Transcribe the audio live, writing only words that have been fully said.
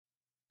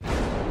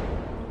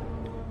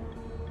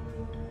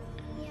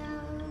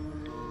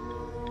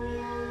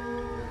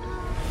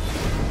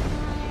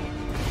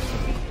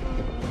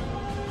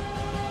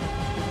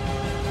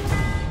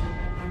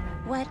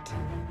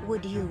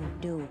would you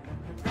do?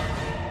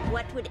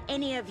 What would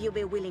any of you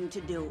be willing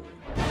to do?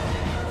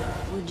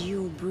 Would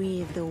you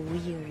brave the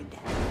weird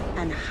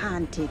and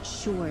haunted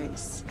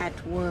shores at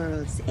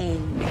World's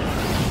End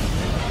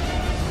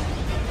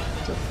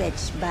to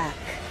fetch back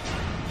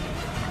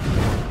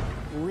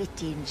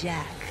Witty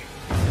Jack?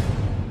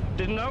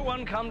 Did no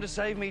one come to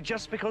save me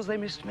just because they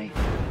missed me?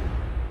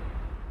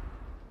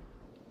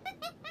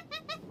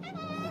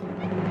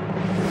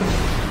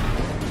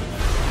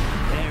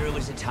 There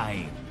was a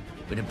time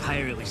when a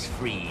pirate was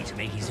free to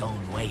make his own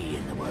way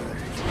in the world.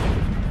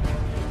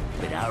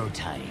 But our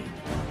time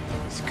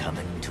is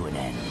coming to an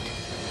end.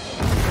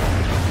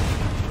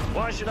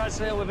 Why should I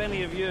sail with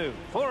any of you?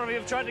 4 of you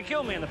have tried to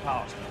kill me in the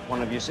past.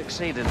 1 of you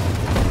succeeded.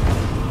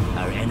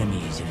 Our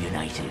enemies have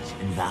united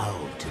and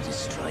vowed to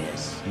destroy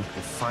us. You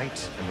will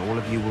fight, and all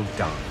of you will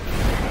die.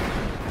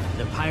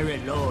 The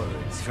pirate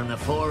lords from the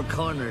 4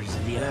 corners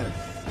of the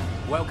earth,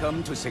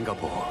 Welcome to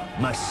Singapore.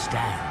 must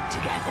stand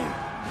together.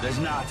 There's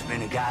not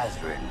been a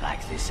gathering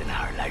like this in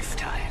our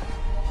lifetime.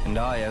 And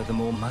I owe them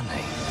all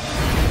money.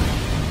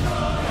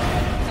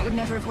 It would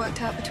never have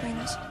worked out between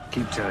us.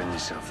 Keep telling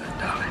yourself that,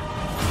 darling.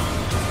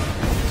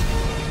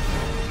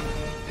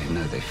 They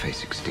know they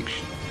face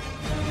extinction.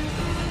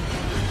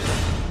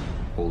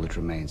 All that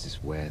remains is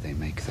where they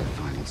make their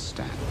final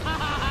stand.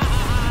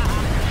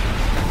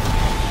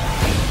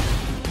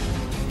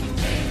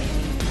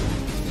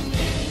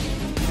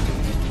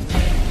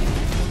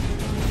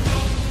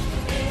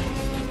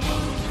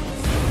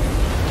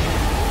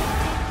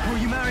 Will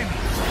you marry me?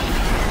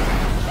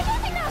 I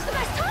don't think now's the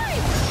best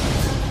time!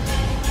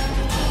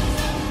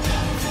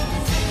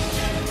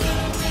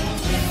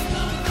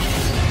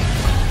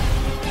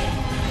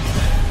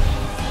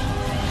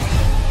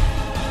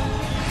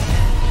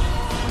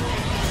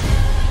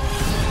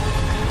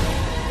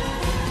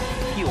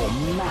 You're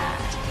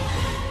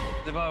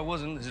mad. If I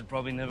wasn't, this would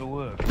probably never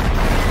work.